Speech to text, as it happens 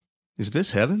Is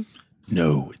this heaven?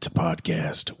 No, it's a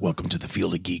podcast. Welcome to the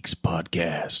Field of Geeks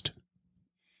podcast.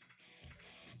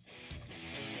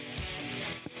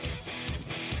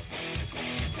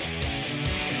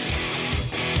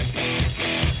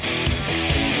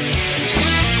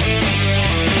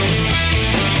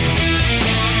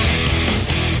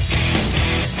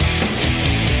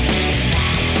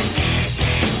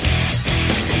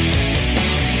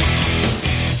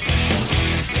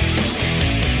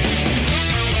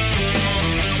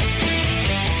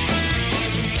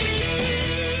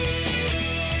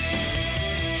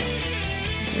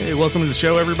 Hey, welcome to the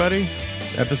show, everybody.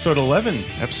 Episode 11.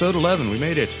 Episode 11. We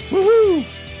made it. Woohoo!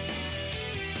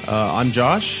 I'm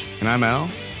Josh. And I'm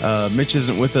Al. Mitch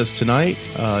isn't with us tonight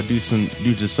due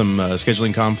to some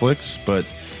scheduling conflicts, but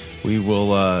we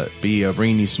will be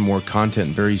bringing you some more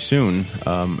content very soon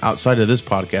outside of this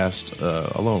podcast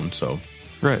alone. So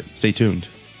Right. stay tuned.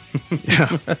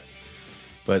 Yeah.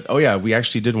 But, oh yeah, we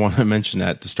actually did want to mention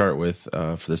that to start with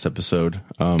for this episode.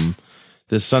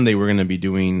 This Sunday, we're going to be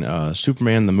doing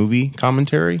Superman the movie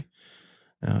commentary.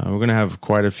 We're going to have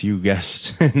quite a few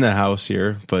guests in the house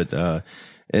here, but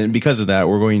and because of that,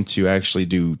 we're going to actually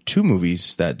do two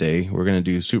movies that day. We're going to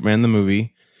do Superman the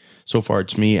movie. So far,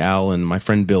 it's me, Al, and my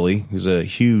friend Billy, who's a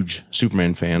huge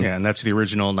Superman fan. Yeah, and that's the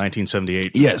original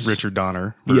 1978 Yes. Richard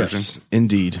Donner version. Yes,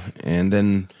 indeed. And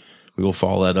then we will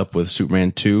follow that up with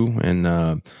Superman 2, and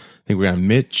I think we're going to have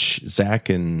Mitch, Zach,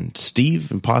 and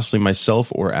Steve, and possibly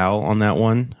myself or Al on that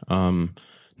one.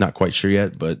 Not quite sure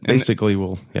yet, but basically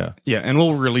Yeah, and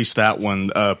we'll release that one,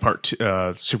 part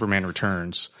two, Superman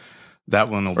Returns. That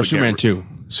one will Or Superman 2.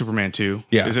 Superman 2.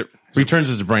 Yeah. Is it? Returns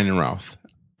is Brandon Routh.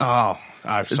 Oh,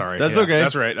 I'm sorry. That's Yeah, okay.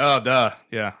 That's right. Oh, duh.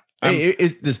 Yeah. Hey,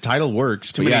 this title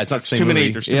works, but yeah, it's not the same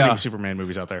movie. There's too many Superman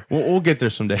movies out there. We'll get there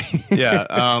someday.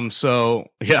 Yeah. So,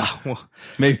 yeah. Well,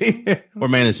 Maybe. Or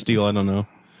Man of Steel, I don't know.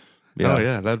 Oh,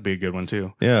 yeah. That'd be a good one,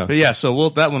 too. Yeah. But yeah, so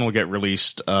that one will get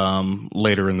released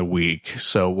later in the week.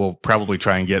 So we'll probably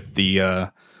try and get the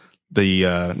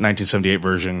 1978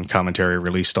 version commentary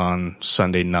released on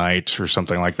Sunday night or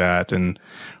something like that, and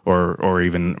or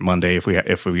even Monday if we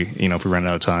run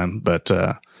out of time. But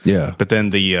Yeah. but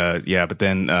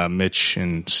then Mitch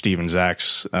and Steve and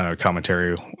Zach's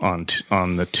commentary on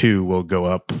the 2 will go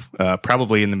up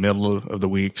probably in the middle of the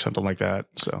week, something like that.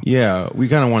 So Yeah, we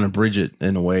kind of want to bridge it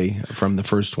in a way from the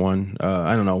first one.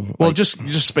 I don't know. well, just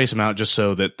space them out just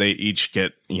so that they each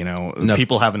get, Enough.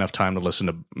 people have enough time to listen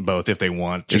to both if they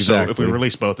want. Just Exactly. so if we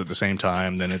release both at the same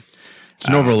time, then It's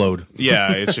an overload.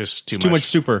 yeah, it's just too Too much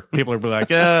super. People are like,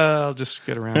 yeah, I'll just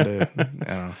get around to it.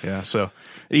 Yeah. So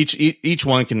each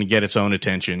one can get its own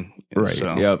attention. Right.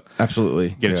 So Yep.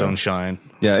 Absolutely. get its Yeah. own shine.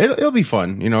 Yeah, it'll be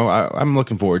fun. I'm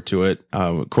looking forward to it.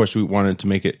 Of course, we want to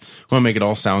make it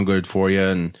all sound good for you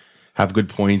and have good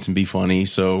points and be funny.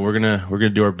 So we're gonna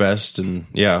do our best, and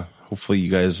yeah, hopefully you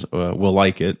guys will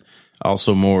like it.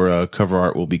 Also, more cover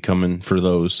art will be coming for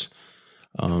those.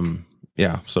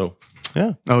 Yeah. So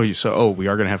yeah, We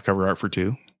are gonna have cover art for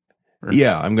 2.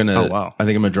 yeah. I'm gonna. Oh, wow. I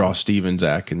think I'm gonna draw Steve and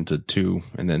Zach into 2,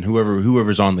 and then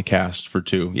whoever's on the cast for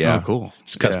 2. Yeah. Oh, cool.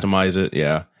 Just customize it.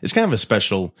 Yeah. It's kind of a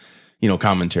special,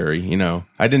 commentary.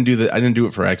 I didn't do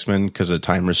it for X-Men because of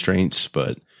time restraints,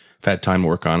 but I've had time to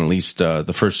work on at least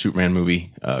the first Superman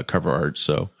movie cover art.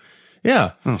 So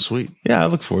yeah. Oh, sweet. Yeah, I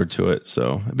look forward to it.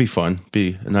 So it'd be fun.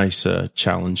 Be a nice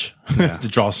challenge Yeah. to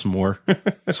draw some more.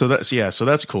 So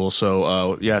that's cool.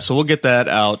 So so we'll get that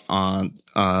out on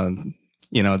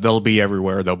they'll be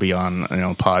everywhere. They'll be on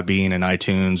Podbean and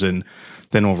iTunes, and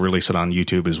then we'll release it on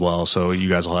YouTube as well. So you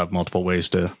guys will have multiple ways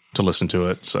to listen to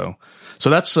it. So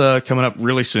that's coming up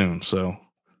really soon. So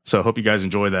hope you guys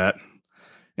enjoy that.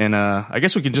 And I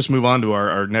guess we can just move on to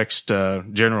our next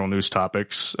general news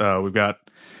topics. We've got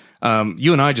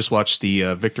you and I just watched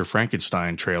the Victor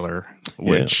Frankenstein trailer,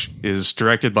 which is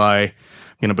directed by, I'm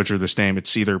going to butcher this name.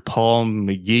 It's either Paul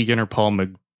McGuigan or Paul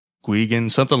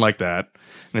McGuigan, something like that.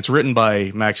 And it's written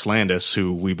by Max Landis,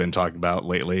 who we've been talking about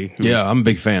lately. Yeah, I'm a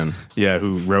big fan. Yeah,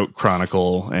 who wrote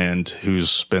Chronicle and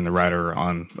who's been the writer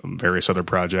on various other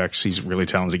projects. He's a really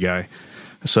talented guy,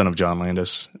 son of John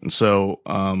Landis. And so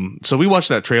we watched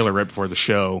that trailer right before the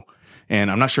show, and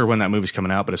I'm not sure when that movie's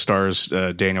coming out, but it stars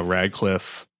Daniel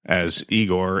Radcliffe as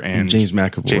Igor and James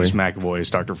McAvoy. James McAvoy as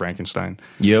Dr. Frankenstein.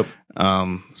 Yep.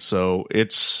 Can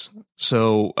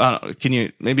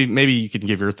you maybe you can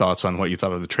give your thoughts on what you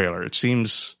thought of the trailer? It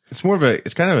seems It's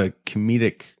kind of a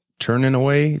comedic turn in a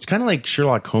way. It's kind of like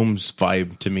Sherlock Holmes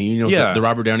vibe to me. Yeah. The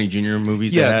Robert Downey Jr.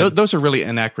 movies. Yeah, those are really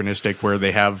anachronistic, where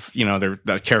they have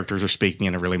the characters are speaking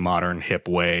in a really modern, hip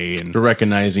way, and They're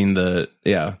recognizing the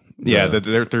Yeah,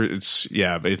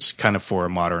 but it's kind of for a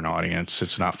modern audience.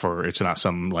 It's not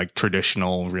some like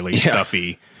traditional, really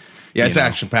stuffy. Yeah, it's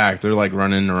action packed. They're like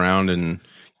running around and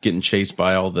getting chased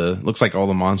by looks like all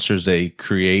the monsters they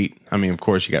create. I mean, of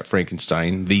course, you got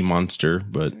Frankenstein, the monster,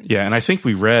 but yeah, and I think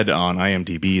we read on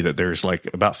IMDb that there's like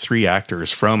about 3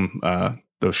 actors from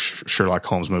those Sherlock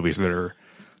Holmes movies that are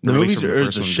the movies or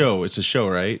it's a show. It's a show,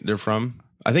 right? They're from.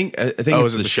 I think it's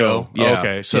the show. Yeah. Oh,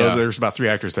 okay, so there's about 3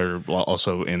 actors that are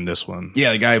also in this one.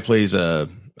 Yeah, the guy who plays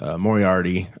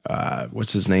Moriarty.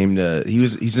 What's his name?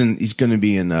 He's going to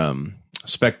be in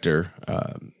Spectre.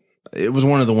 It was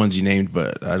one of the ones you named,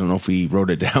 but I don't know if we wrote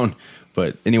it down.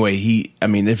 But anyway,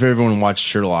 if everyone watched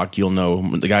Sherlock, you'll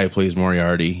know the guy who plays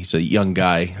Moriarty. He's a young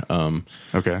guy.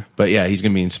 Okay. But yeah, he's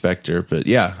going to be Inspector. But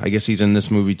yeah, I guess he's in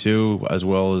this movie too, as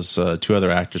well as 2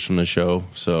 other actors from the show.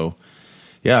 So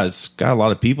yeah, it's got a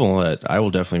lot of people that I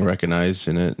will definitely recognize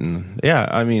in it. And yeah,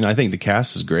 I mean, I think the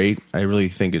cast is great. I really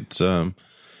think it's,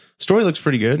 story looks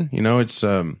pretty good. You know, it's,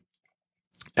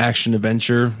 action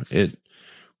adventure. It,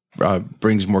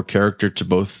 brings more character to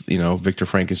both, Victor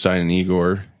Frankenstein and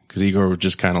Igor, because Igor was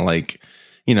just kind of like,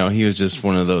 he was just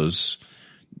one of those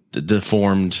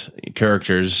deformed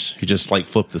characters who just like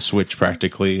flipped the switch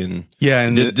practically and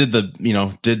did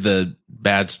the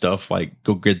bad stuff, like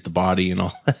go get the body and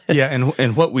all that. Yeah,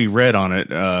 and what we read on it,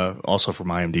 also from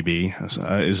IMDb,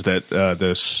 is that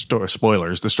the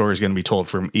spoilers, the story is going to be told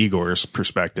from Igor's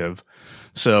perspective.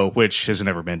 So, which has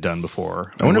never been done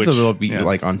before. I wonder if they'll be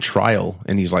like on trial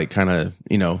and he's like kind of,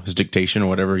 his dictation or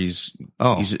whatever he's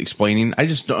explaining.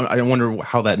 I wonder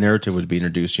how that narrative would be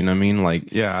introduced. You know what I mean?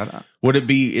 Like, would it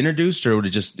be introduced or would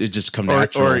it just come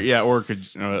natural? Or it could,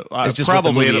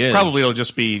 probably it'll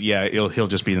just be, he'll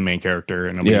just be the main character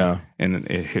and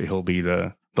he'll be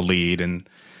the lead and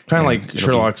kind of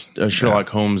like Sherlock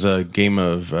Holmes, Game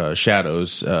of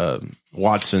Shadows.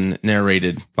 Watson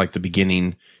narrated like the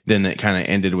beginning. Then it kind of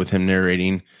ended with him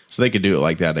narrating. So they could do it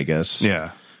like that, I guess.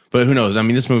 Yeah. But who knows? I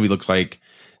mean, this movie looks like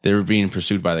they were being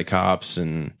pursued by the cops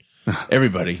and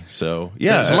everybody. So,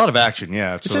 yeah. There's a lot of action,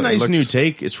 yeah. It's a nice new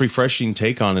take. It's refreshing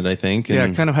take on it, I think.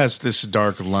 And it kind of has this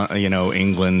dark,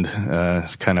 England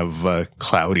kind of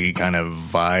cloudy kind of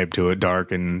vibe to it,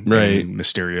 dark and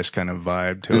mysterious kind of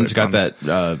vibe to it. It's got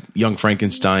that Young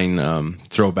Frankenstein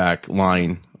throwback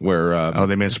line where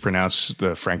they mispronounced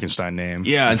the Frankenstein name.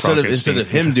 Yeah, instead of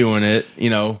him doing it,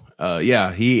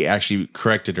 he actually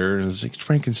corrected her and was like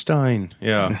Frankenstein.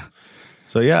 Yeah.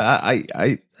 So yeah,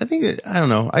 I think I don't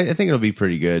know. I think it'll be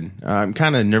pretty good. I'm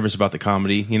kind of nervous about the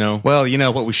comedy, Well,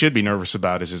 what we should be nervous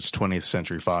about is it's 20th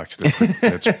Century Fox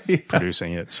that's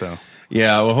producing it. So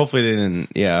yeah, well, hopefully they didn't.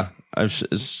 Yeah. As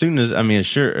soon as,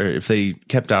 sure, if they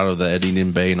kept out of the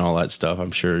Eddington Bay and all that stuff,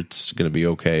 I'm sure it's going to be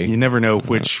okay. You never know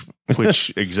which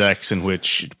execs and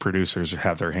which producers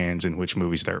have their hands in which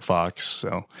movies they're at Fox.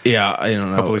 So yeah, I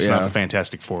don't know. Hopefully it's not the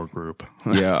Fantastic Four group.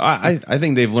 Yeah, I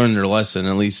think they've learned their lesson.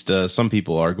 At least some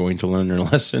people are going to learn their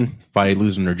lesson by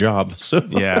losing their job. So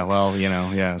yeah,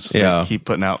 well, so keep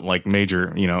putting out like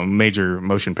major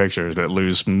motion pictures that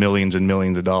lose millions and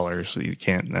millions of dollars. So you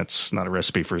can't. That's not a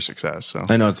recipe for success. So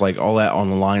I know it's like all that on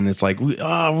the line. It's like we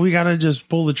gotta just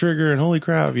pull the trigger and holy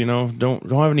crap, don't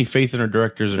have any faith in our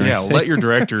directors or anything. Let your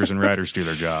directors and writers do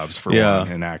their jobs for one,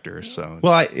 and actors. So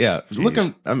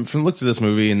looking from looks at this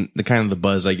movie and the kind of the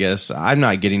buzz, I guess I'm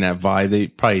not getting that vibe. They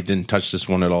probably didn't touch this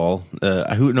one at all.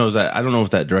 Who knows? I don't know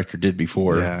what that director did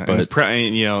before. Yeah, but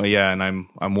and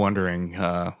I'm wondering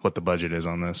what the budget is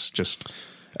on this. Just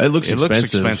it looks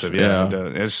expensive. Yeah,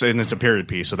 it's a period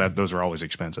piece, so those are always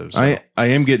expensive. So. I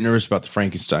am getting nervous about the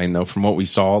Frankenstein though. From what we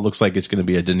saw, it looks like it's going to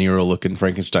be a De Niro looking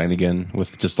Frankenstein again,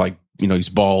 with just like he's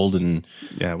bald and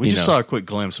we just saw a quick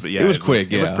glimpse, but it was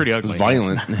quick. It looked pretty ugly,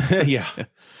 violent. Yeah.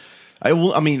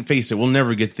 Face it, we'll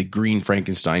never get the green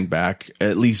Frankenstein back,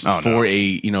 at least for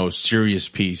a, serious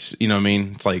piece. You know what I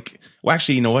mean? It's like, well,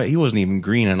 actually, you know what? He wasn't even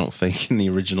green, I don't think, in the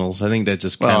originals. I think that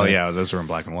just those were in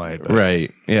black and white. But,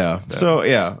 right. Yeah. So,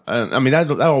 yeah.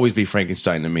 That'll always be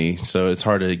Frankenstein to me. So it's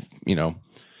hard to, of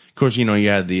course, you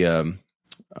had the,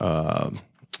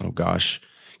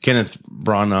 Kenneth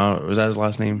Branagh, was that his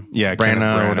last name? Yeah,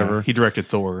 Branagh or whatever. He directed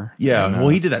Thor. Yeah, well,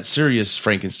 he did that serious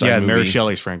Frankenstein movie. Mary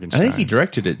Shelley's Frankenstein. I think he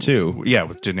directed it too. Yeah,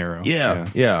 with De Niro.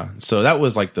 Yeah. So that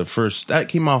was like the first. That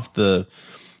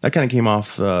kind of came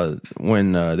off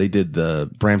when they did the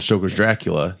Bram Stoker's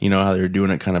Dracula. You know how they were doing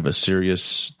it kind of a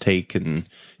serious take, and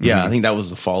I think that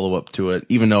was the follow up to it.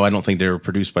 Even though I don't think they were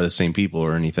produced by the same people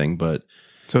or anything, but.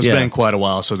 So it's been quite a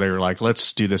while. So they were like,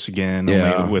 let's do this again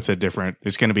with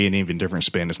it's going to be an even different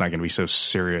spin. It's not going to be so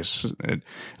serious. It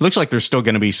looks like there's still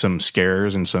going to be some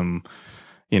scares and some,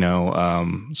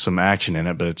 some action in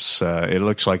it, but it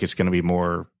looks like it's going to be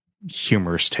more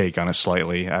humorous take on it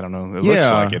slightly. I don't know. It looks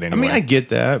like it anyway. I mean, I get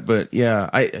that, but yeah,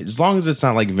 as long as it's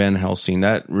not like Van Helsing,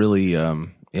 that really,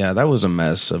 that was a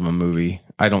mess of a movie.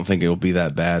 I don't think it will be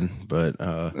that bad, but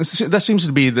that seems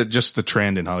to be just the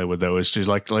trend in Hollywood, though. Is just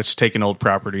like, let's take an old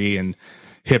property and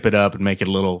hip it up and make it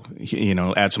a little,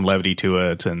 add some levity to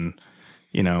it, and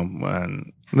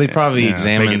they probably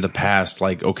examined the past.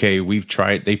 Like, okay, they've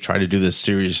tried to do this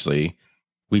seriously.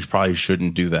 We probably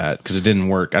shouldn't do that because it didn't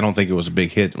work. I don't think it was a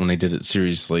big hit when they did it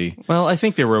seriously. Well, I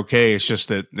think they were okay. It's just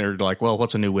that they're like, well,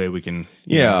 what's a new way we can,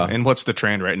 and what's the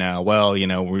trend right now? Well,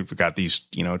 we've got these,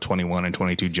 21 and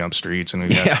 22 Jump Streets, and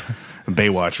we've got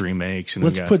Baywatch remakes, and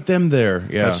let's put them there.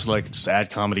 Yeah. Let's just add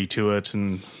comedy to it.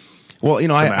 And well,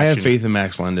 I have faith in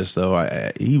Max Landis,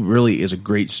 though. He really is a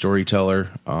great storyteller.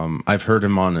 I've heard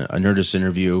him on a Nerdist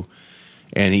interview.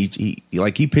 And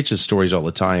he pitches stories all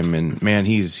the time, and man,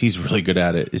 he's really good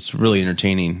at it. It's really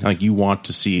entertaining. Like, you want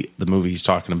to see the movie he's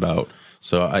talking about.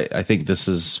 So I think this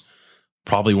is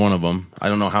probably one of them. I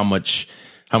don't know how much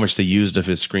they used of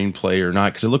his screenplay or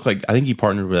not, because it looked like I think he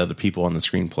partnered with other people on the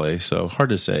screenplay. So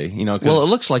hard to say, Well, it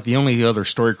looks like the only other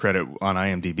story credit on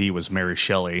IMDb was Mary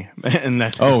Shelley, and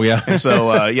that. Oh yeah.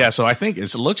 So I think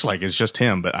it looks like it's just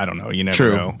him, but I don't know. You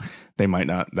never know. That might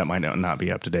not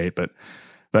be up to date, but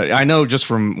I know just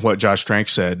from what Josh Trank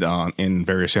said in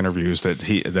various interviews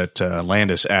that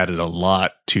Landis added a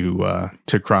lot to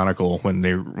Chronicle when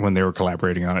they were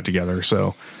collaborating on it together.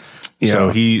 So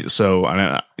something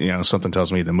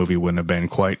tells me the movie wouldn't have been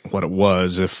quite what it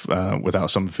was if without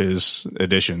some of his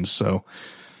additions. So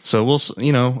we'll, he's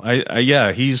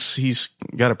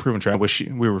got a proven track. I wish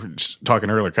we were talking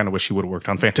earlier. Kind of wish he would have worked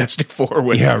on Fantastic Four.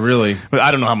 Really. But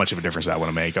I don't know how much of a difference that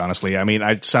would make. Honestly, I mean,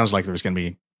 it sounds like there's going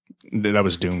to be. That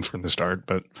was doomed from the start,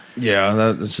 but yeah,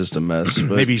 that's just a mess.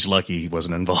 But maybe he's lucky he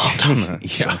wasn't involved on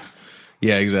that.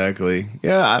 Yeah, exactly.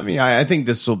 Yeah, I mean, I think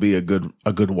this will be a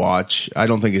good watch. I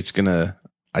don't think it's gonna.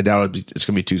 I doubt it's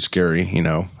gonna be too scary.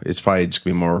 It's probably just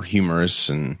gonna be more humorous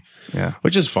and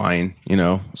which is fine.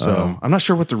 So I'm not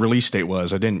sure what the release date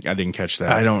was. I didn't catch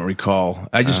that. I don't recall.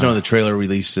 I just know the trailer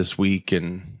released this week,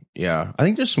 and I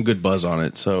think there's some good buzz on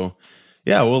it. So.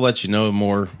 Yeah, we'll let you know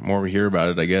more we hear about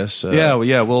it, I guess.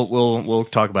 We'll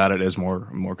talk about it as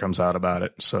more comes out about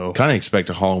it. So kind of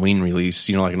expect a Halloween release,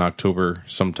 like in October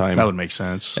sometime. That would make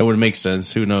sense. It would make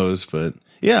sense. Who knows? But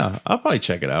yeah, I'll probably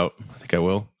check it out. I think I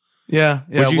will. Yeah.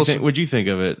 What'd you think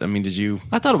of it? I mean,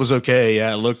 I thought it was okay.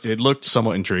 Yeah, it looked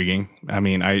somewhat intriguing. I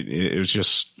mean, it was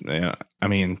just. I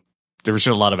mean, there was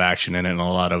just a lot of action in it and a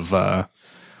lot of.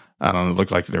 I don't know. It looked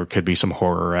like there could be some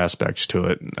horror aspects to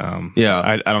it.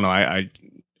 I don't know.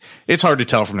 It's hard to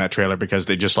tell from that trailer because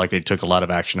they took a lot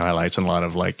of action highlights and a lot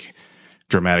of like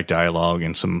dramatic dialogue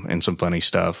and some funny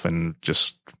stuff and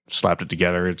just slapped it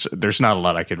together. There's not a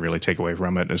lot I could really take away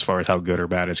from it as far as how good or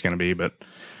bad it's going to be, but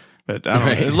I don't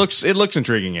know. It looks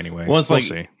intriguing anyway. Well, we'll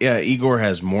see. Yeah, Igor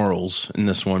has morals in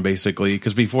this one basically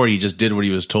because before he just did what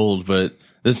he was told, but.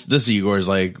 This Igor is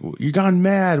like, you're gone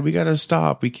mad. We got to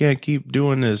stop. We can't keep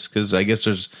doing this. Cause I guess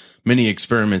there's many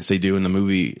experiments they do in the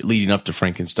movie leading up to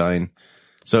Frankenstein.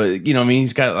 So,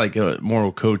 he's got like a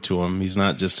moral code to him. He's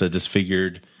not just a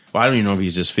disfigured. Well, I don't even know if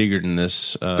he's disfigured in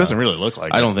this. Doesn't really look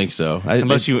like I don't think so.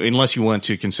 Unless you want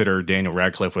to consider Daniel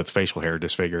Radcliffe with facial hair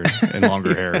disfigured and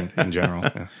longer hair in general.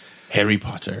 Yeah. Harry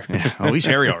Potter. Yeah. Oh, he's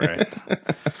Harry. All right.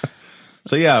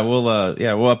 So we'll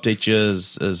update you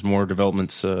as more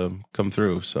developments come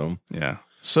through. So yeah.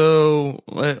 So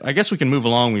I guess we can move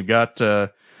along. We've got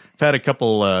had a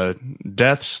couple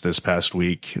deaths this past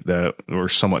week that were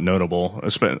somewhat notable,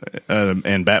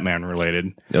 and Batman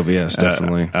related. Oh yes,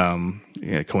 definitely.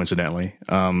 Coincidentally,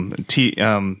 the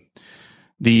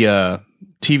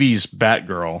TV's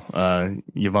Batgirl,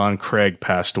 Yvonne Craig,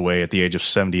 passed away at the age of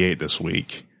 78 this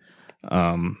week.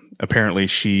 Apparently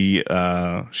she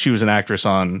was an actress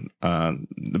on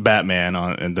the Batman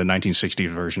in the 1960s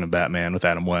version of Batman with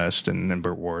Adam West and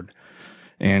Burt Ward,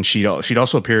 and she'd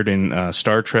also appeared in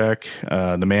Star Trek,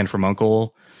 The Man from U.N.C.L.E.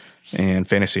 and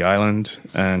Fantasy Island,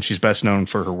 and she's best known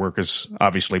for her work as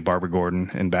obviously Barbara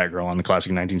Gordon in Batgirl on the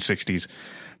classic 1960s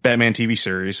Batman TV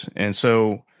series. And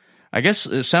so I guess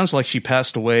it sounds like she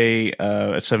passed away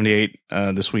at 78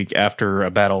 this week after a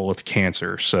battle with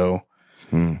cancer. So.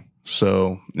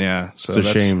 So yeah, so it's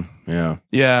a shame. Yeah.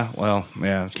 Well,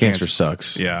 yeah. Cancer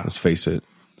sucks. Yeah. Let's face it.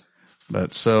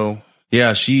 But so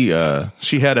yeah, she had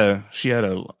a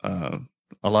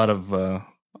lot of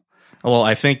well,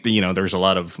 I think that there's a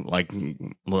lot of like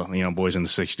boys in the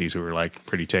 60s who were like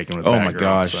pretty taken with. Oh Batgirl, my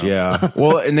gosh, so. Yeah.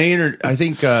 Well, and I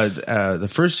think the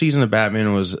first season of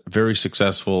Batman was very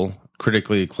successful,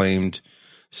 critically acclaimed.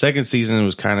 Second season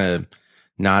was kind of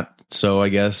not so, I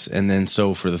guess. And then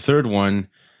so for the third one,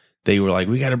 they were like,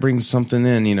 we got to bring something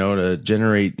in, to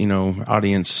generate,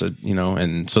 audience,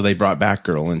 and so they brought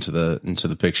Batgirl into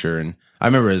the picture. And I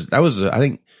remember I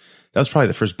think that was probably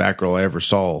the first Batgirl I ever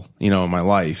saw, in my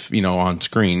life, on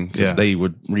screen, because they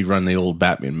would rerun the old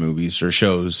Batman movies or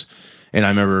shows. And I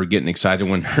remember getting excited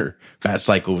when her Bat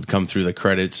Cycle would come through the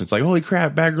credits. It's like, holy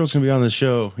crap, Batgirl's gonna be on the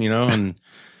show, and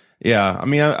yeah, I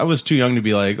mean, I was too young to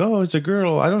be like, oh, it's a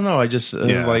girl. I don't know. I just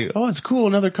was like, oh, it's cool,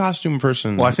 another costume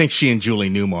person. Well, I think she and Julie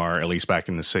Newmar, at least back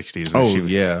in the 60s.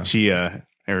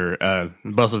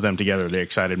 Both of them together, they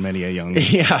excited many a young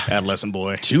adolescent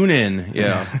boy. Tune in,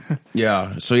 yeah.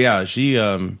 So yeah, she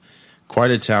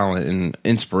quite a talent and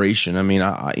inspiration. I mean,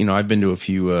 I've been to a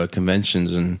few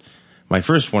conventions, and my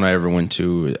first one I ever went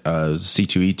to was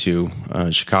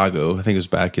C2E2 Chicago. I think it was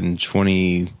back in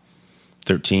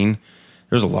 2013.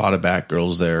 There's a lot of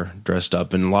Batgirls there dressed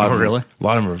up, and a lot of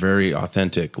them are very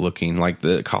authentic looking, like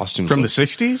the costumes from the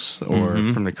 60s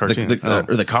or from the cartoon.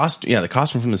 The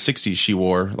costume from the 60s she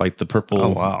wore, like the purple.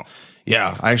 Oh wow!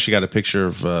 Yeah, I actually got a picture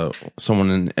of someone,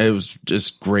 and it was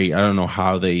just great. I don't know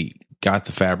how they got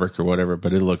the fabric or whatever,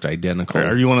 but it looked identical.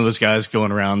 Are you one of those guys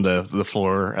going around the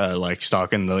floor, like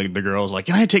stalking the girls? Like,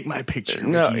 can I take my picture?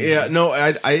 No, yeah, no.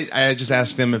 I just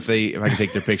asked them if I can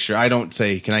take their picture. I don't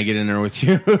say, can I get in there with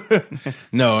you?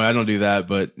 No, I don't do that.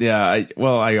 But yeah,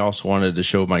 I also wanted to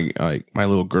show my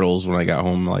little girls when I got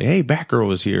home, like, hey, Batgirl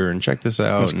was here and check this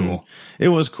out. That's cool. It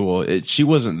was cool. She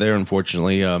wasn't there,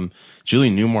 unfortunately.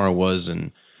 Julie Newmar was,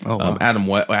 and Adam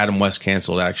West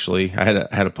canceled. Actually, I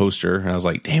had a poster, and I was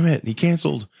like, "Damn it, he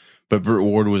canceled." But Burt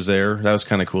Ward was there. That was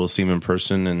kind of cool to see him in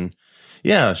person. And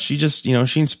yeah, she just,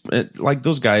 like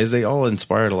those guys, they all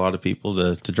inspired a lot of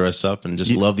people to dress up and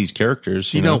just love these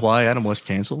characters. You know why Adam West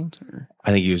canceled? I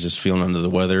think he was just feeling under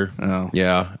the weather. Oh,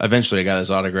 yeah. Eventually, I got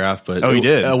his autograph, but he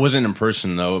did. It wasn't in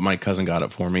person though. My cousin got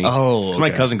it for me. Oh, okay.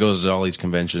 My cousin goes to all these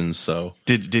conventions. So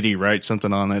did he write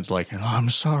something on it like,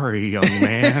 "I'm sorry, young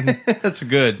man. That's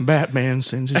good. Batman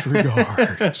sends his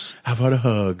regards." How about a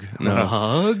hug? No, a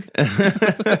hug?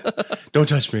 Don't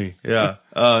touch me. Yeah.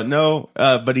 No.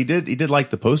 But he did like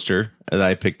the poster that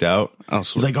I picked out. Oh,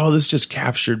 sweet. He's like, "Oh, this just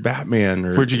captured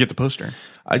Batman." Where'd you get the poster?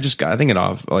 I think it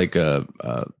off like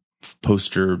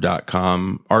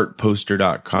poster.com,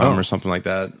 artposter.com or something like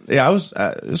that. Yeah, it was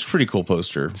a pretty cool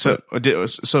poster.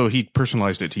 So he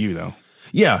personalized it to you though?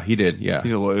 Yeah, he did. Yeah.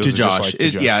 To Josh.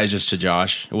 Yeah, it's just to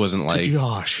Josh. It wasn't like to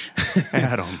Josh.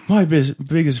 Adam. My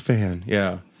biggest fan.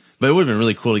 Yeah. But it would have been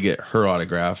really cool to get her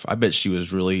autograph. I bet she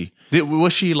was really...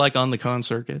 Was she like on the con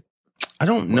circuit? I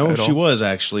don't know if she was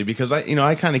actually, because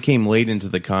I kind of came late into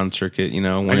the con circuit,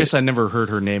 I guess I never heard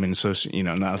her name, and so,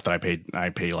 not that I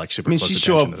pay like super close attention to that. She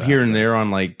show up here and there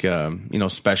on like,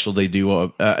 special they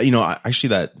do, actually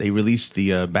that they released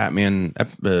the Batman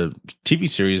TV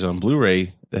series on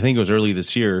Blu-ray. I think it was early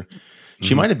this year.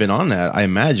 She might have been on that, I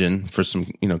imagine, for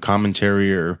some,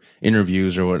 commentary or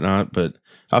interviews or whatnot, but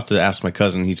I'll have to ask my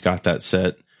cousin. He's got that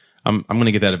set. I'm going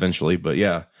to get that eventually, but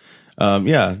yeah.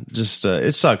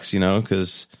 It sucks,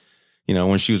 because,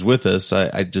 when she was with us,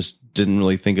 I just didn't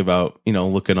really think about,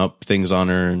 looking up things on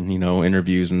her and,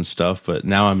 interviews and stuff. But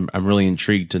now I'm really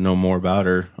intrigued to know more about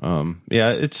her.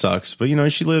 It sucks, but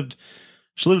she lived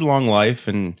a long life,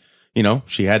 and,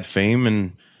 she had fame,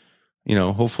 and,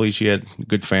 hopefully she had a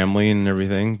good family and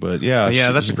everything. But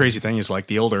that's the crazy thing is, like,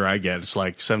 the older I get, it's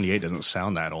like 78 doesn't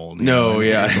sound that old. No,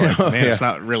 yeah. It's like, man, it's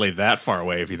not really that far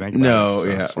away if you think about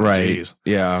it. So right. Geez.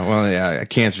 Yeah, well, yeah,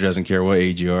 cancer doesn't care what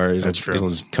age you are. That's true. It'll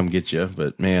just come get you,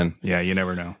 but man. Yeah, you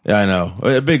never know. Yeah, I know.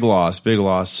 A big loss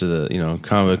to the,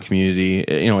 comic community,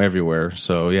 everywhere.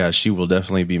 So yeah, she will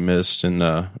definitely be missed and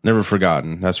never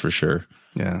forgotten. That's for sure.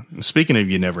 Yeah. Speaking of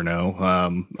you never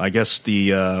know, I guess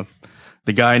the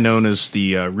guy known as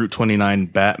the Route 29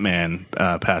 Batman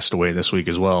passed away this week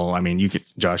as well. I mean,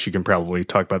 Josh, you can probably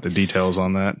talk about the details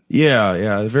on that.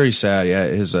 Yeah, very sad. Yeah,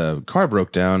 his car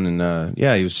broke down, and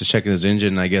he was just checking his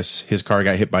engine. And I guess his car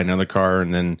got hit by another car,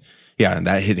 and then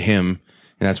that hit him,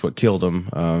 and that's what killed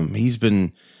him. He's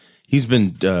been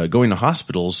going to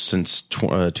hospitals since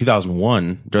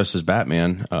 2001, dressed as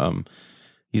Batman.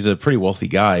 He's a pretty wealthy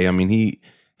guy. I mean,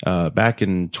 back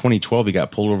in 2012, he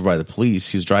got pulled over by the police.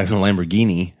 He was driving a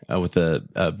Lamborghini with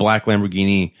a black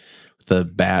Lamborghini with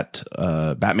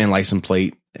a Batman license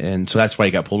plate, and so that's why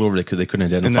he got pulled over, because they couldn't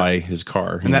identify his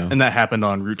car. And that happened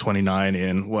on Route 29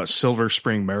 in Silver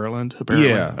Spring, Maryland. Apparently.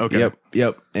 Yeah. Okay.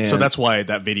 Yep. And so that's why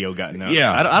that video got known.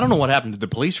 Yeah. I don't know what happened. Did the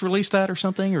police release that or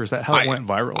something, or is that how it went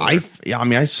viral? I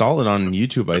saw it on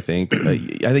YouTube. I think.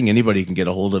 I think anybody can get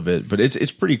a hold of it, but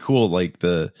it's pretty cool. Like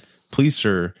the police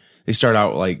they start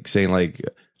out like saying like,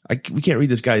 we can't read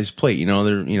this guy's plate. You know,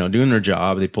 they're, you know, doing their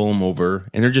job. They pull him over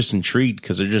and they're just intrigued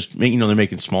because they're just, you know, they're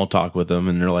making small talk with him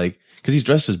and they're like, because he's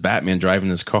dressed as Batman driving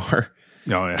this car.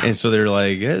 Oh, yeah. And so they're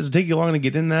like, yeah, does it take you long to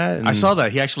get in that? And I saw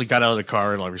that. He actually got out of the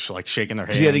car and was like shaking their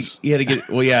hands. he had to get,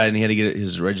 well, yeah, and he had to get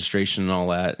his registration and all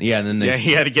that. Yeah, and then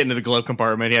he had to get into the glove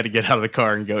compartment. He had to get out of the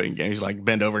car and go. And he's like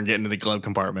bend over and get into the glove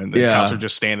compartment. The cops are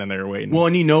just standing there waiting. Well,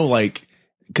 and you know, like,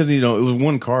 because, you know, it was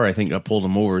one car, I think, that pulled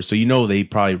him over. So, you know, they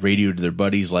probably radioed to their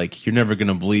buddies, like, you're never going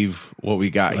to believe what we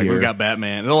got here. We got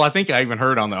Batman. Well, I think I even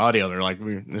heard on the audio, they're like,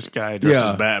 this guy dressed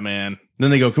as Batman.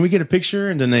 Then they go, can we get a picture?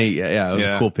 And then it was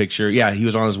a cool picture. Yeah, he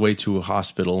was on his way to a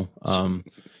hospital.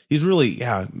 He's really,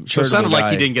 So it sounded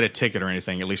like he didn't get a ticket or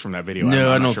anything, at least from that video.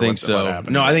 No, I don't think so.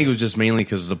 No, I think it was just mainly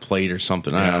because of the plate or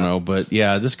something. I don't know. But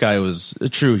yeah, this guy was a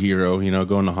true hero, you know,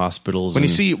 going to hospitals. When you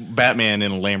see Batman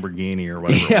in a Lamborghini or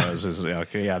whatever it was, that's going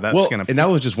to... And that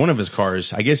was just one of his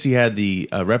cars. I guess he had the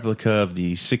replica of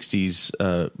the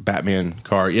 60s Batman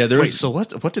car. Yeah, so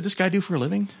what did this guy do for a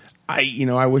living?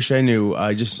 I wish I knew.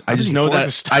 I just know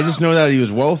that he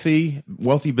was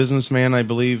wealthy businessman, I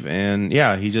believe. And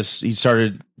yeah, he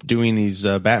started doing these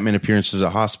Batman appearances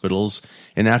at hospitals.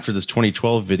 And after this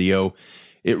 2012 video,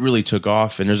 it really took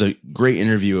off. And there's a great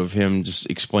interview of him just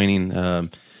explaining,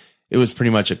 it was pretty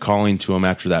much a calling to him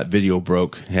after that video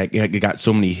broke. It got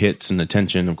so many hits and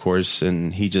attention, of course.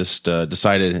 And he just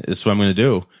decided, this is what I'm going to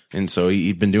do. And so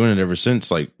he'd been doing it ever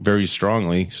since, like very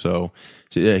strongly. So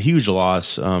it's a huge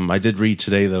loss. I did read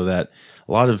today, though, that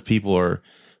a lot of people are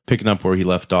picking up where he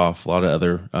left off. A lot of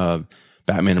other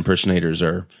Batman impersonators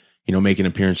are, you know, making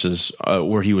appearances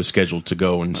where he was scheduled to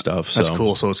go and stuff. That's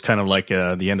cool. So it's kind of like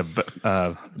the end of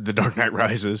The Dark Knight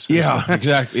Rises. Yeah,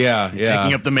 exactly. Yeah,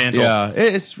 taking up the mantle. Yeah,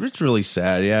 it's really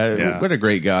sad. Yeah, what a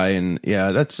great guy. And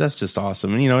yeah, that's just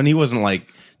awesome. And, you know, and he wasn't like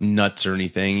nuts or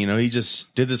anything, you know, he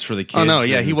just did this for the kids. Oh no,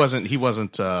 yeah, he wasn't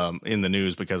in the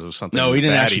news because of something. No, he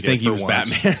didn't actually think he was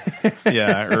Batman.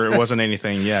 Yeah, or it wasn't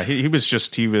anything. Yeah, he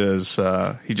just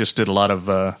did a lot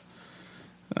of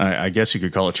I guess you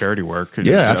could call it charity work.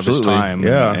 Yeah, of his time.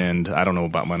 Yeah, and I don't know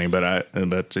about money, but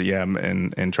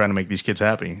and trying to make these kids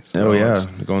happy. So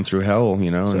going through hell,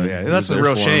 you know. So yeah, that's a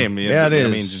real shame. Yeah, it is.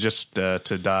 I mean, just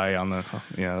to die on the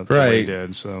the right. way he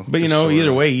did. So, but you know,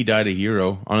 either way, he died a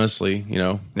hero. Honestly, you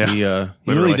know, he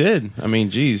really did. I mean,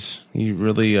 geez, he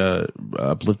really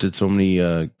uplifted so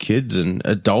many kids and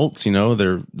adults. You know,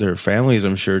 their families,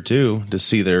 I'm sure too, to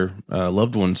see their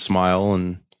loved ones smile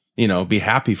and, you know, be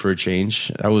happy for a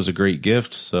change. That was a great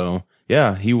gift. So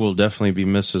yeah, he will definitely be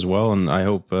missed as well. And I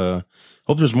hope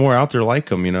there's more out there like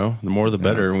him, you know, the more, the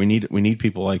better. We need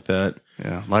people like that.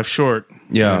 Yeah. Life's short.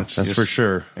 Yeah, that's for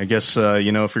sure. I guess,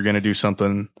 you know, if you're going to do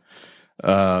something,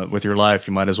 with your life,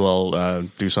 you might as well,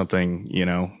 do something, you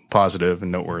know, positive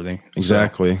and noteworthy.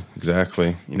 Exactly.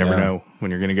 You never know when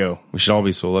you're going to go. We should all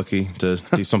be so lucky to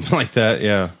do something like that.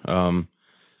 Yeah.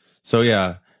 So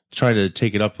yeah, try to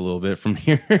take it up a little bit from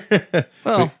here.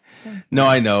 Well, no,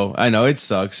 I know it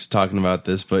sucks talking about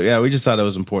this, but yeah, we just thought it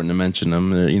was important to mention them.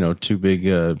 They're, you know, two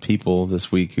big people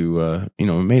this week who you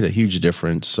know, made a huge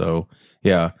difference. So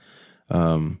yeah,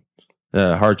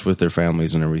 hearts with their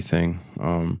families and everything.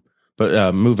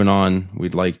 But moving on,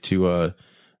 we'd like to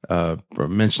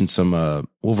mention some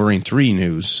Wolverine 3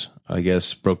 news. I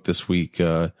guess broke this week.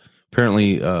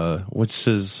 Apparently,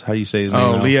 what's how do you say his name?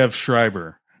 Oh, Liev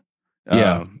Schreiber.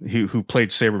 Who played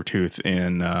Sabretooth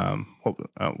in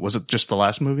was it just the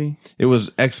last movie? It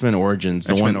was X-Men Origins,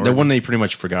 the one they pretty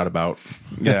much forgot about.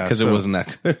 Yeah, because it wasn't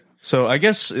that good. So I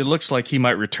guess it looks like he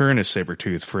might return as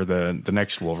Sabretooth for the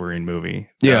next Wolverine movie.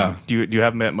 Yeah. Do you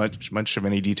have much of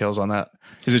any details on that?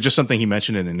 Is it just something he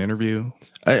mentioned in an interview?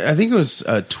 I think it was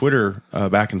Twitter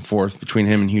back and forth between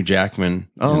him and Hugh Jackman.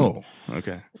 Oh,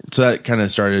 okay. So that kind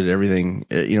of started everything.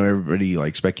 You know, everybody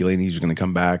like speculating he's going to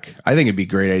come back. I think it'd be a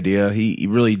great idea. He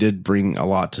really did bring a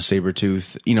lot to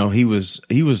Sabretooth. You know, he was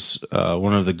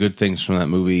one of the good things from that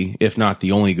movie, if not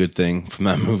the only good thing from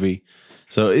that movie.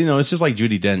 So, you know, it's just like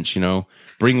Judi Dench, you know,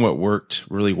 bring what worked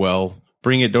really well.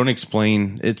 Bring it. Don't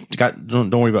explain. Don't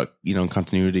worry about, you know,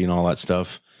 continuity and all that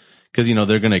stuff. Because, you know,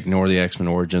 they're going to ignore the X-Men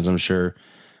Origins, I'm sure.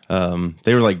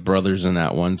 They were like brothers in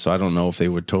that one, so I don't know if they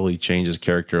would totally change his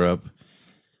character up.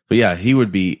 But yeah, he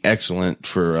would be excellent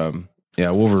for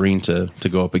Wolverine to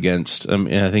go up against. And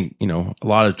I think, you know, a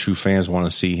lot of true fans want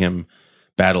to see him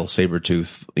battle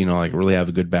Sabretooth, you know, like really have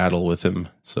a good battle with him.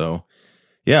 So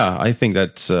yeah, I think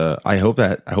that's I hope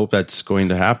that's going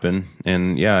to happen.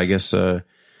 And yeah, I guess you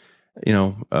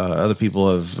know, other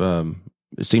people have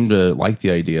seemed to like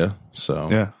the idea. So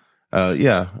yeah.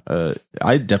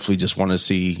 I definitely just want to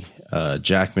see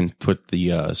Jackman put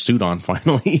the suit on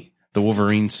finally. the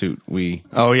Wolverine suit.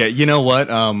 Oh yeah, you know what?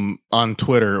 On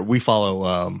Twitter, we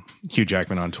follow Hugh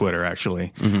Jackman on Twitter.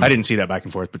 Actually, I didn't see that back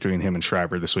and forth between him and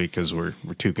Schreiber this week because we're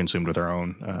too consumed with our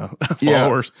own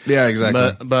followers. Yeah,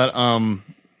 exactly.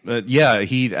 But yeah,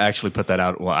 he actually put that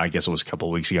out. Well, I guess it was a couple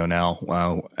of weeks ago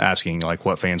now, asking like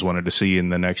what fans wanted to see in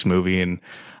the next movie, and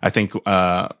I think we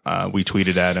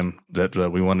tweeted at him that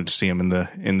we wanted to see him in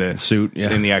the suit,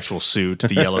 in the actual suit,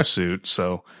 the yellow suit.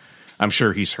 So I'm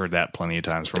sure he's heard that plenty of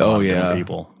times from a lot of different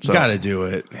people. So, got to do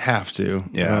it, have to.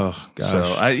 Yeah. Oh, gosh. So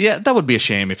that would be a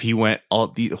shame if he went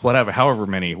however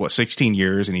many 16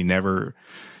 years and he never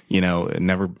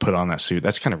put on that suit.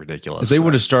 That's kind of ridiculous. If they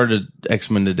would have started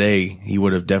X-Men today, he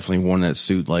would have definitely worn that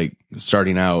suit like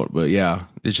starting out. But yeah,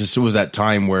 it was that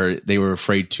time where they were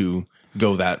afraid to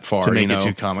go that far. To make it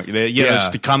too comic. It's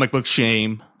the comic book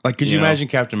shame. Like, could you imagine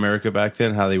Captain America back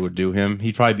then, how they would do him?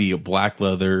 He'd probably be a black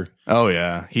leather. Oh,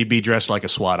 yeah. He'd be dressed like a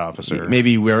SWAT officer.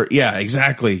 Maybe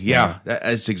exactly. Yeah,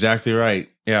 that's exactly right.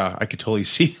 Yeah, I could totally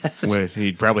see that.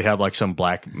 He'd probably have like some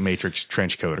black Matrix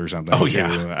trench coat or something. Oh, too.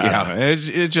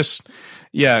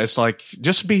 yeah. It's like,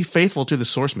 just be faithful to the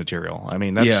source material. I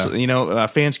mean,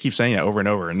 that's, fans keep saying that over and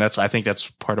over. And I think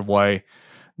that's part of why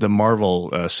the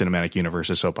Marvel cinematic universe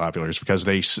is so popular, is because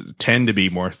they tend to be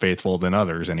more faithful than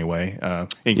others anyway,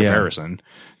 in comparison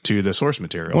to the source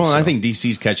material. Well, I think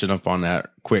DC's catching up on that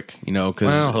quick,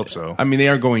 because I hope so. I mean, they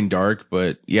are going dark,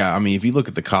 but yeah, I mean, if you look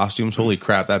at the costumes, holy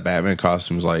crap, that Batman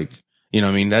costume's like,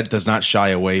 that does not shy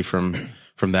away from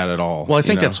that at all. Well, I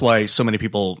think that's why so many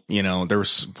people,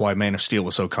 why Man of Steel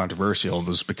was so controversial,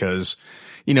 was because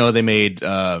they made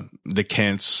the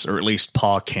Kents, or at least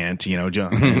Pa Kent,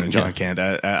 John Kent,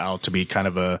 out to be kind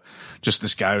of just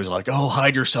this guy who's like, oh,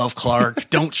 hide yourself, Clark.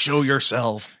 Don't show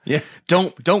yourself. Yeah.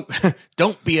 Don't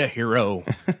be a hero.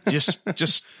 Just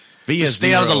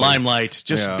stay out of the limelight.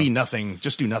 Just be nothing.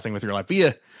 Just do nothing with your life. Be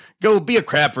a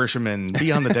crab fisherman.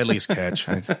 Be on the deadliest catch.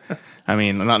 I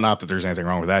mean, not that there's anything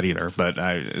wrong with that either, but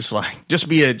it's like just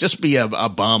be a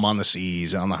bum on the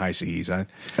seas, on the high seas. I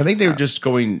think they were just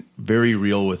going very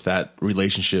real with that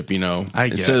relationship,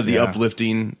 instead of the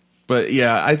uplifting. But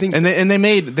yeah, I think, and they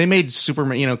made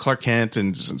Superman, Clark Kent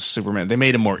and Superman. They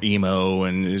made him more emo,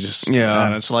 and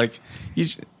it's like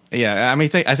I mean,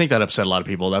 I think that upset a lot of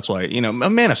people. That's why,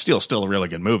 Man of Steel is still a really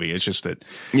good movie. It's just that,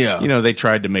 they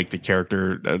tried to make the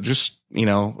character just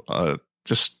a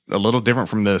little different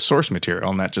from the source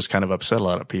material, and that just kind of upset a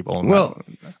lot of people. Well,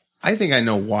 I think I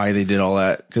know why they did all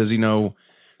that, because,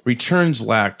 Returns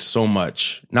lacked so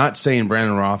much. Not saying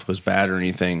Brandon Roth was bad or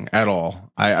anything at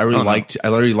all. I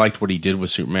really liked what he did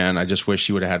with Superman. I just wish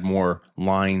he would have had more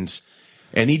lines.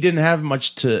 And he didn't have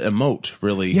much to emote,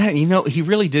 really. Yeah, he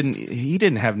really didn't. He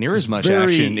didn't have near as much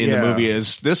action in the movie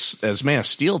as Man of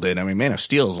Steel did. I mean, Man of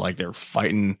Steel is like they're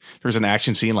fighting. There's an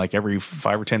action scene like every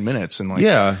 5 or 10 minutes, and like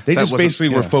they just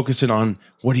basically were focusing on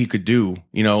what he could do.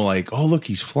 Like, oh look,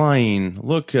 he's flying.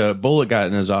 Look, a bullet got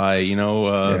in his eye.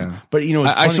 But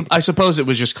I suppose it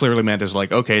was just clearly meant as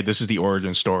like, okay, this is the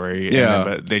origin story. Yeah,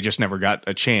 but they just never got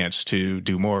a chance to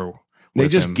do more. They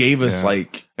just gave us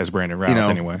as Brandon Routh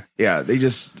anyway. Yeah, they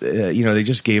just they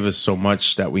just gave us so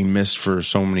much that we missed for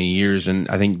so many years, and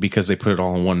I think because they put it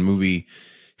all in one movie,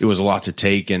 it was a lot to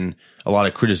take, and a lot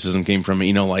of criticism came from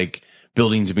it. Like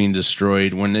buildings being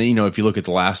destroyed. When if you look at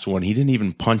the last one, he didn't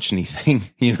even punch anything.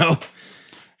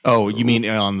 Oh, you mean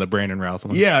on the Brandon Routh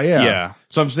one? Yeah.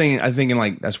 So I'm thinking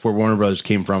like that's where Warner Brothers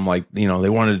came from. Like, they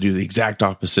wanted to do the exact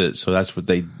opposite. So that's what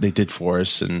they did for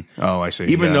us. And I see.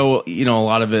 Even though, a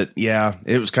lot of it,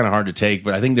 it was kind of hard to take,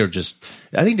 but I think they're just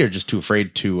too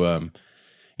afraid to,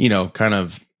 kind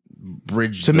of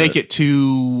bridge make it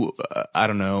too,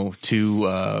 too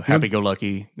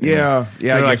happy-go-lucky. Yeah.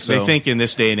 They think in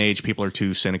this day and age, people are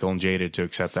too cynical and jaded to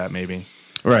accept that maybe.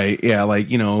 Right. Yeah. Like,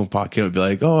 Pa Kent would be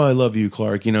like, oh, I love you,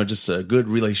 Clark. Just a good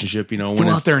relationship, Go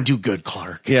out there and do good,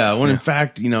 Clark. Yeah. In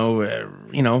fact,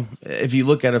 if you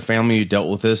look at a family who dealt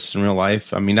with this in real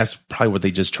life, I mean, that's probably what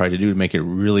they just try to do to make it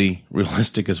really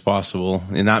realistic as possible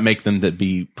and not make them that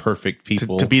be perfect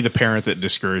people. To be the parent that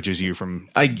discourages you from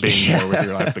being more with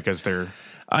your life because they're.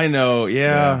 I know,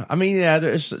 yeah. I mean,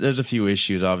 there's a few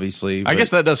issues, obviously. I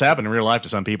guess that does happen in real life to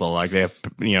some people. Like they have,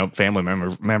 family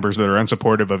members that are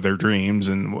unsupportive of their dreams,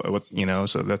 and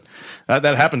so that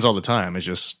happens all the time. It's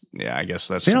just, I guess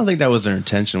that's. I don't think that was their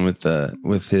intention with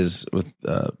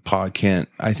Pa Kent.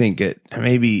 I think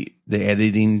maybe the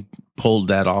editing pulled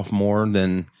that off more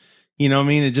than You know what I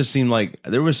mean? It just seemed like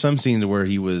there was some scenes where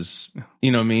he was,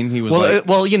 you know what I mean? He was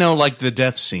like the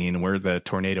death scene where the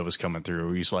tornado was coming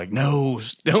through. He's like, no,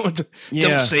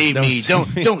 don't save me.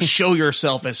 Don't show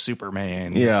yourself as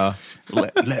Superman. Yeah.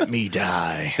 Let me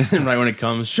die. And right when it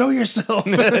comes, show yourself.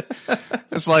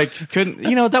 It's like,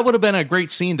 that would have been a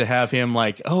great scene to have him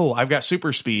like, oh, I've got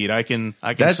super speed. I can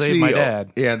save my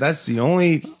dad. Yeah, that's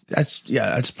probably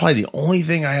the only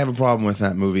thing I have a problem with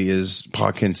that movie is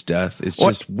Pa Kent's death. It's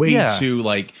just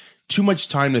too much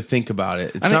time to think about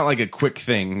it. It's not like a quick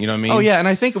thing, you know what I mean? Oh yeah, and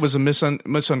I think it was a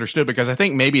misunderstood because I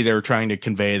think maybe they were trying to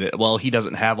convey that he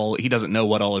doesn't know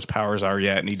what all his powers are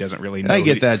yet, and he doesn't really know. I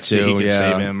get that too. He can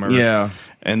save him. Yeah.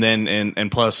 And then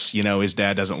and plus, his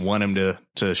dad doesn't want him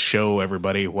to show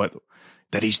everybody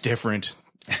that he's different.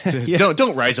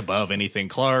 Don't rise above anything,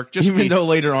 Clark. Even though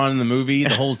later on in the movie,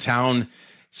 the whole town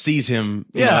sees him.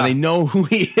 And they know who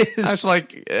he is. I was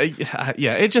like,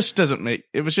 it just doesn't make.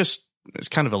 It's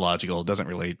kind of illogical. It doesn't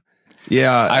really.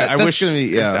 Yeah, I wish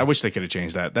they could have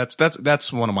changed that.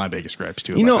 That's one of my biggest gripes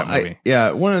too. About that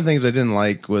movie. One of the things I didn't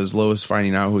like was Lois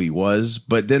finding out who he was,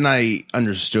 but then I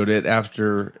understood it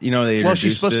after they introduced Well,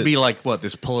 she's supposed to be like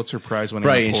this Pulitzer Prize winning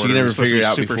right? And she never figured it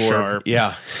out super before. Sharp.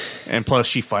 Yeah, and plus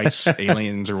she fights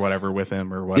aliens or whatever with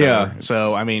him or whatever. Yeah.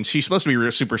 So I mean, she's supposed to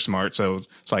be super smart. So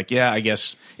it's like, I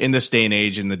guess in this day and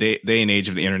age, in the day and age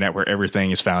of the internet, where everything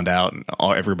is found out and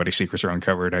everybody's secrets are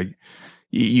uncovered,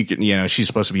 you can, she's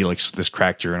supposed to be like this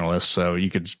crack journalist. So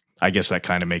I guess that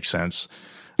kind of makes sense.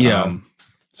 Yeah.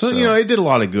 So, it did a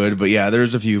lot of good, but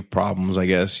there's a few problems, I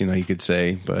guess, you could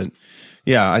say, but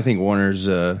I think Warner's,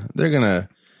 they're going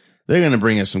to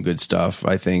bring us some good stuff.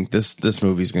 I think this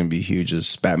movie's going to be huge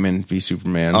as Batman v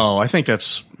Superman. Oh, I think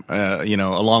that's,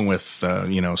 along with,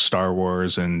 Star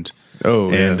Wars and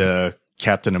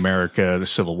Captain America, the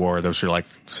Civil War. Those are like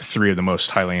three of the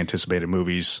most highly anticipated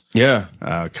movies.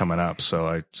 Coming up. So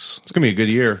it's gonna be a good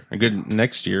year, a good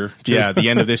next year. Too. Yeah, the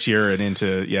end of this year and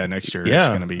into next year. It's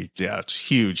gonna be it's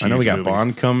huge. I know we got movies.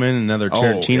 Bond coming, another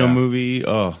Tarantino movie.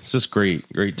 Oh, it's just great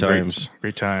times.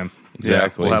 Great time.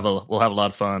 Exactly. Yeah, we'll have a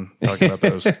lot of fun talking about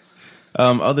those.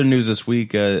 Other news this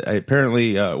week.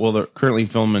 Apparently, they're currently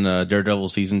filming Daredevil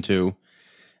season 2.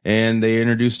 And they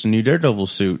introduced a new Daredevil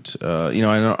suit. I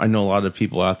know a lot of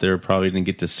people out there probably didn't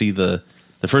get to see the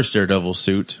first Daredevil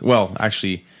suit. Well,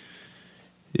 actually,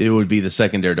 it would be the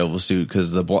second Daredevil suit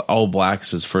because the all black's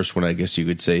his first one, I guess you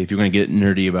could say, if you're going to get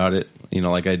nerdy about it,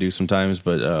 like I do sometimes.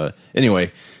 But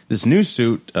anyway, this new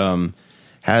suit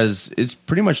it's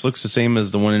pretty much looks the same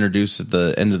as the one introduced at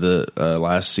the end of the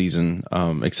last season,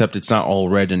 except it's not all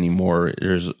red anymore.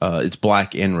 It's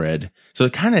black and red, so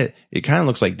it kind of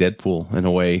looks like Deadpool in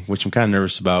a way, which I'm kind of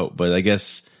nervous about. But I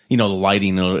guess the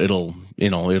lighting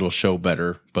it'll show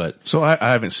better. But so I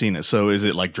haven't seen it. So is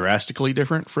it like drastically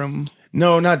different from?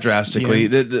 No, not drastically.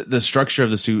 Yeah. The structure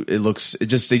of the suit, they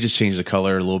just changed the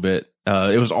color a little bit.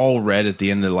 It was all red at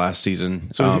the end of the last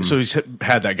season. So he's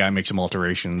had that guy make some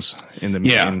alterations in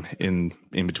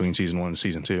in between season 1 and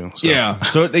season 2. So. Yeah.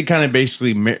 So they kind of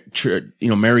basically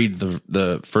married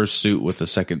the first suit with the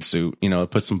second suit.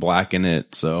 Put some black in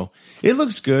it. So it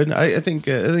looks good. I think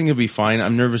it'll be fine.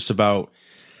 I'm nervous about.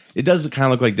 It does kind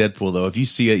of look like Deadpool, though. If you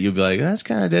see it, you'll be like, that's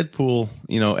kind of Deadpool,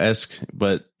 esque.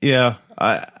 But yeah,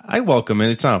 I welcome it.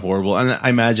 It's not horrible. And I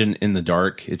imagine in the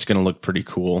dark, it's going to look pretty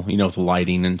cool, with the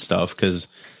lighting and stuff. Because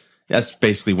that's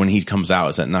basically when he comes out,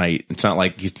 is at night. It's not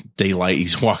like he's daylight.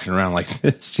 He's walking around like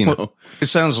this, Well, it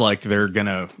sounds like they're going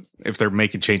to, if they're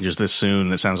making changes this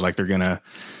soon, it sounds like they're going to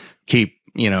keep,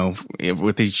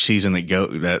 with each season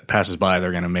that passes by,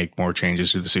 they're going to make more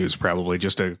changes to the suits probably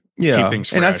just to keep things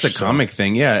fresh. And that's the comic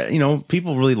thing. Yeah.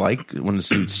 People really like when the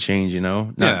suits change,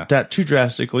 not that too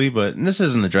drastically, but this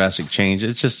isn't a drastic change.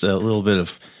 It's just a little bit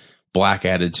of black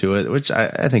added to it, which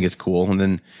I think is cool. And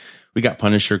then we got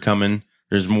Punisher coming.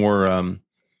 There's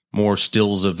more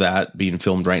stills of that being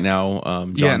filmed right now.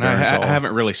 And I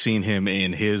haven't really seen him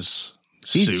in his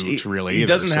suit really. He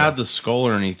doesn't have the skull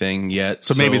or anything yet.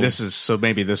 So maybe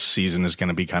this season is going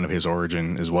to be kind of his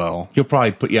origin as well. He'll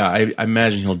probably I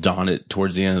imagine he'll don it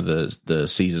towards the end of the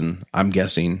season. I'm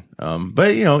guessing.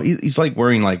 But he's like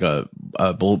wearing like a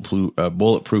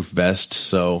bulletproof vest.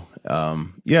 So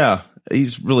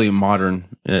he's really a modern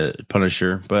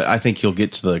Punisher. But I think he'll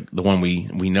get to the one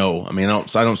we know. I mean, I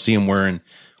don't see him wearing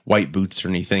white boots or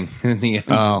anything in the end.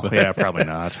 Oh, yeah, probably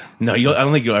not. No, I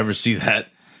don't think you'll ever see that.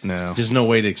 No, there's no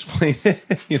way to explain it.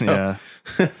 Yeah,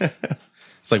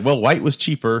 it's like, well, white was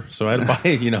cheaper, so I had to buy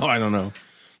it. I don't know,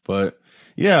 but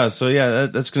that's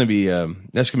gonna be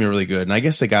really good. And I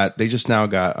guess they just now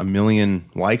got 1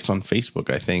 million likes on Facebook.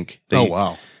 I think. Oh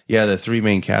wow! Yeah, the 3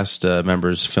 main cast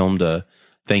members filmed a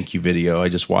thank you video I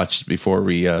just watched before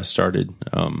we started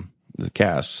the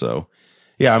cast. So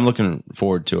yeah, I'm looking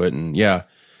forward to it. And yeah,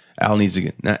 Al needs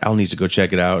to go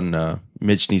check it out, and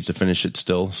Mitch needs to finish it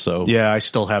still. So yeah, I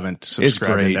still haven't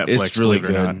subscribed to Netflix. It's really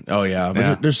believe it or not. good. Oh yeah,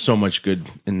 but there's so much good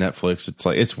in Netflix. It's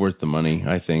like it's worth the money,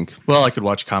 I think. Well, I could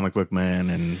watch Comic Book Man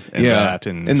and that,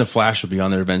 and The Flash will be on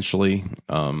there eventually.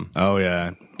 Oh yeah,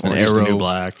 and Orange is the Arrow. New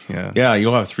Black. Yeah, Yeah,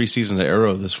 you'll have 3 seasons of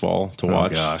Arrow this fall to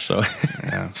watch. Gosh. So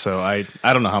yeah. So I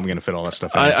don't know how I'm going to fit all that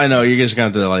stuff in. I know you're just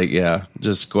going to have to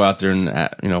just go out there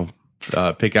and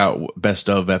pick out best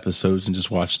of episodes and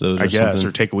just watch those. I guess, something.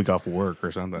 or take a week off of work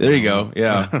or something. There you go.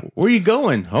 Yeah. Where are you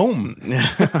going? Home.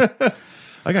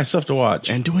 I got stuff to watch.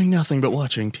 And doing nothing but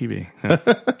watching TV.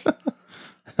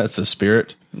 That's the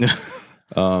spirit.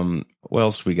 What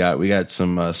else we got? We got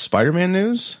some Spider-Man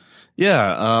news.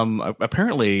 Yeah.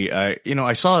 Apparently,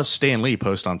 I saw Stan Lee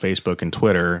post on Facebook and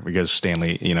Twitter, because Stan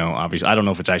Lee, obviously, I don't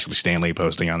know if it's actually Stan Lee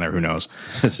posting on there. Who knows?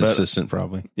 His assistant,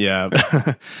 probably. Yeah.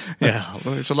 Yeah.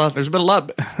 Well, there's been a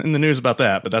lot in the news about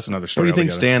that, but that's another story. What do you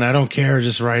think, Stan? I don't care.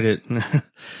 Just write it.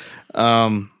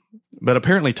 But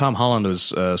apparently Tom Holland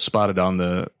was spotted on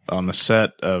the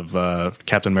set of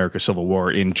Captain America: Civil War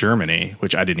in Germany,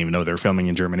 which I didn't even know they were filming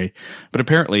in Germany. But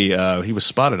apparently he was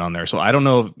spotted on there. So I don't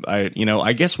know if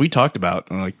I guess we talked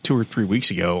about like 2 or 3 weeks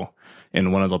ago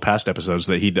in one of the past episodes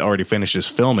that he'd already finished his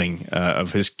filming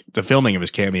of his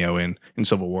cameo in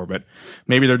Civil War. But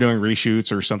maybe they're doing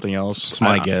reshoots or something else. It's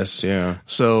my guess. Yeah.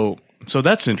 So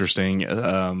that's interesting.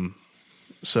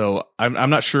 So I'm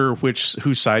not sure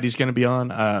whose side he's going to be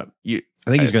on. I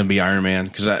think he's going to be Iron Man,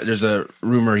 because there's a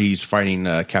rumor he's fighting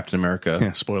Captain America.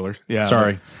 Yeah, spoilers. Yeah,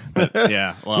 sorry. But,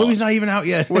 yeah, well, movie's not even out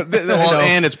yet.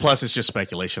 And it's just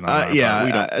speculation. On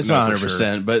it's not 100%.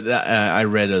 Sure. But I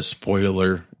read a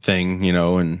spoiler thing,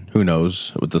 and who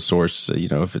knows with the source,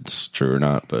 if it's true or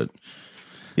not. But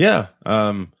yeah,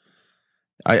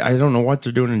 I don't know what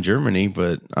they're doing in Germany,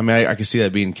 but I mean, I can see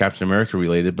that being Captain America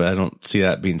related, but I don't see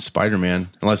that being Spider-Man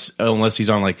unless he's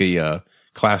on like a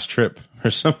class trip or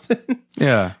something.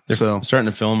 Yeah. They're starting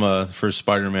to film for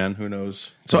Spider-Man. Who knows?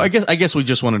 So I guess we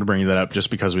just wanted to bring that up just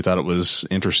because we thought it was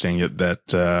interesting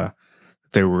that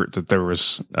there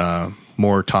was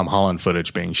more Tom Holland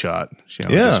footage being shot.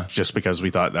 Just because we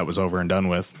thought that was over and done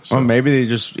with. So. Well, maybe they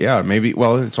just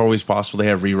it's always possible they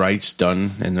have rewrites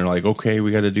done and they're like, okay,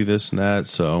 we got to do this and that.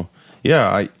 So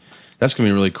yeah, that's gonna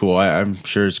be really cool. I'm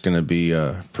sure it's gonna be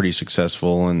pretty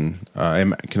successful, and I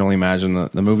can only imagine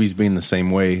the movies being the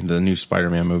same way, the new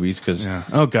Spider-Man movies. Because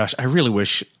oh gosh, I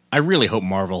really hope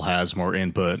Marvel has more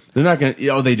input. They're not gonna.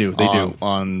 Oh, they do. They do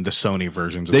on the Sony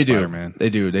versions of Spider-Man. They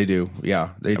do. Yeah,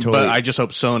 they totally. But I just hope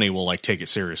Sony will take it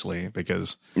seriously,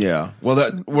 because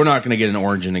well, we're not gonna get an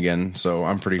Origin again, so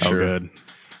I'm pretty sure. Oh, good.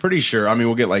 Pretty sure. I mean,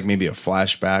 we'll get like maybe a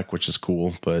flashback, which is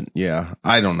cool, but yeah,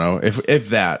 I don't know if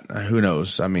that. Who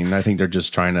knows? I mean, I think they're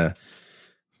just trying to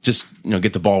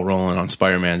get the ball rolling on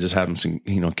Spider-Man, just have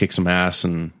him kick some ass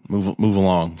and move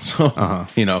along. So but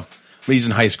he's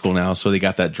in high school now, so they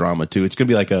got that drama too. It's gonna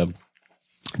be like a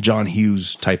John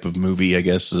Hughes type of movie, I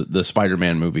guess, the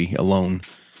Spider-Man movie alone.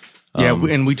 Yeah,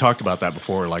 and we talked about that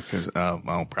before,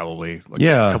 probably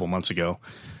a couple months ago.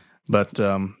 But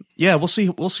we'll see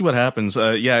what happens.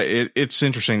 It's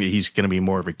interesting that he's going to be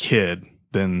more of a kid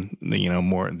than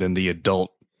more than the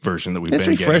adult version that we've been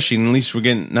getting. It's refreshing. At least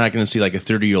we're not going to see like a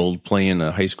 30-year-old playing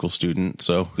a high school student.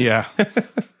 So yeah.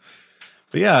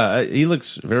 But yeah, he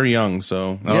looks very young.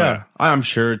 So I'm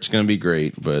sure it's going to be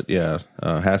great. But yeah,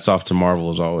 hats off to Marvel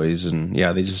as always. And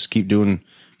yeah, they just keep doing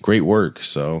great work.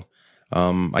 So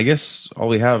I guess all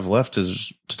we have left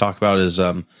is to talk about is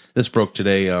this broke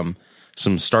today.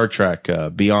 Some Star Trek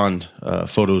Beyond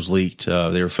photos leaked.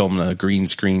 They were filming a green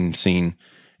screen scene,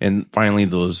 and finally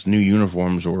those new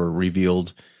uniforms were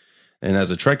revealed. And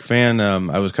as a Trek fan,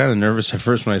 I was kind of nervous at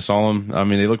first when I saw them. I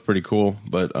mean, they look pretty cool,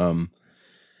 but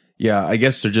I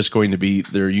guess they're just going to be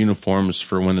their uniforms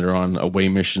for when they're on away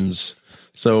missions.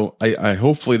 So I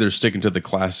hopefully they're sticking to the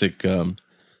classic, the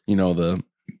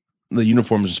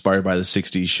uniforms inspired by the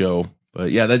 60s show.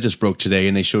 But yeah, that just broke today,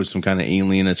 and they showed some kind of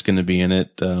alien that's going to be in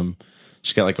it.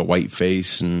 She's got like a white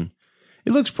face, and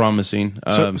it looks promising.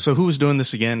 So who was doing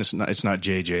this again? It's not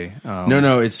JJ.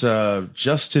 No, it's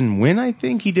Justin Win. I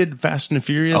think he did Fast and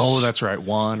Furious. Oh, that's right,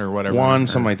 Juan or whatever.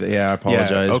 Something like that. Yeah, I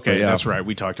apologize. Yeah, okay, but that's right.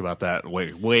 We talked about that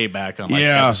way back on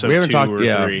episode we haven't 2 talked, or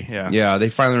 3. Yeah,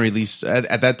 they finally released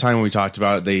at that time when we talked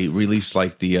about it. They released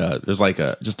like there's like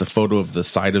just a photo of the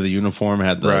side of the uniform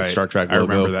had the Star Trek logo. I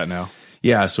remember that now.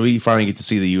 Yeah, so we finally get to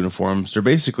see the uniforms. They're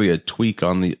basically a tweak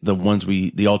on the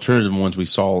alternative ones we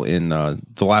saw in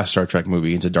the last Star Trek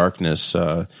movie, Into Darkness,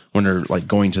 when they're like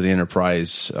going to the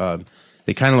Enterprise.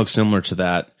 they kind of look similar to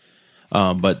that,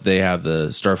 but they have the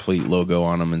Starfleet logo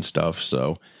on them and stuff.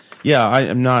 So, yeah, I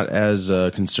am not as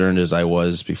concerned as I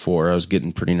was before. I was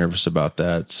getting pretty nervous about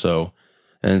that. So,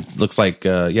 and it looks like,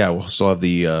 we'll still have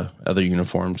the other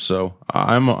uniforms. So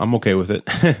I'm okay with it.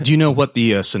 Do you know what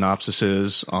the synopsis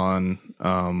is on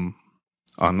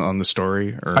the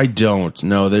story? Or? I don't.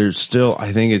 No,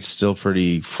 I think it's still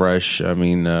pretty fresh. I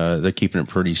mean, they're keeping it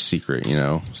pretty secret,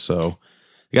 so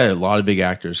you got a lot of big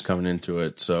actors coming into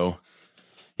it. So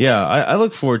yeah, I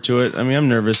look forward to it. I mean, I'm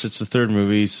nervous. It's the third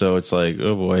movie, so it's like,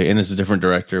 oh boy. And it's a different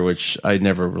director, which I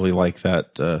never really like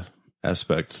that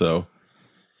aspect. So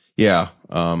yeah.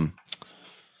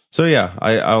 So yeah,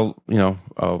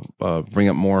 I'll bring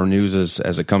up more news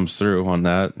as it comes through on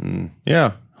that. And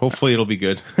yeah. Hopefully it'll be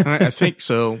good. I think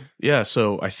so. Yeah.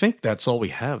 So I think that's all we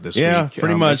have this week. Yeah,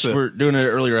 pretty much. We're doing an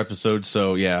earlier episode.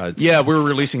 So yeah. We're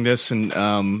releasing this and,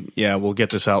 we'll get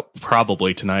this out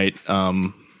probably tonight.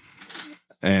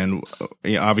 And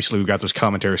obviously we've got those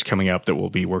commentaries coming up that we'll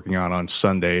be working on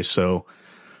Sunday. So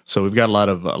we've got a lot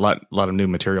of new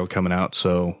material coming out.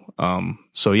 So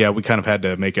yeah, we kind of had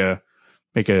to make a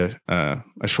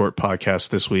short podcast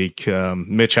this week.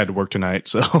 Mitch had to work tonight,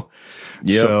 so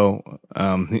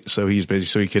so he's busy,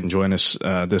 so he couldn't join us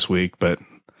this week. But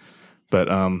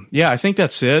I think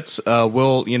that's it.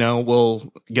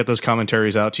 We'll get those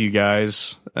commentaries out to you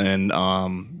guys, and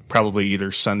probably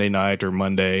either Sunday night or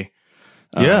Monday.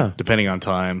 Depending on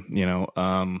time.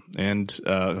 And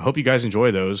hope you guys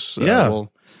enjoy those.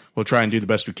 We'll try and do the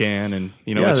best we can, and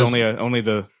it's only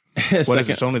the. What is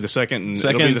it? It's only the second,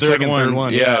 it'll be the third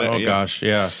one. Yeah. Gosh.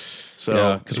 Yeah.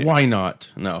 So, because why not?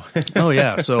 No. Oh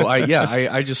yeah. So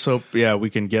I just hope we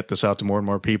can get this out to more and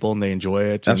more people and they enjoy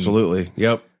it. Absolutely.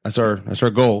 Yep. That's our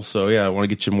goal. So yeah, I want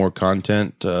to get you more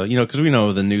content. Because we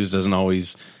know the news doesn't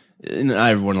always.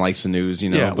 Not everyone likes the news.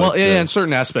 Yeah. But, and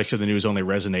certain aspects of the news only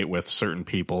resonate with certain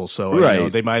people. So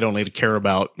they might only care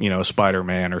about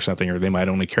Spider-Man or something, or they might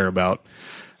only care about.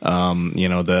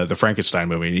 The Frankenstein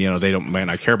movie, they might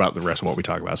not care about the rest of what we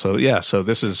talk about. So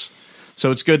so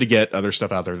it's good to get other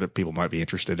stuff out there that people might be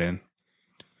interested in.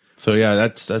 So yeah,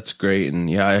 that's great.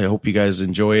 And yeah, I hope you guys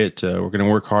enjoy it. We're going to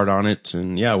work hard on it,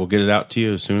 and yeah, we'll get it out to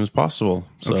you as soon as possible.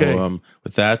 So, okay.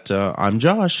 With that, I'm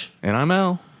Josh. And I'm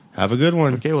Al. Have a good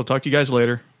one. Okay. We'll talk to you guys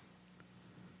later.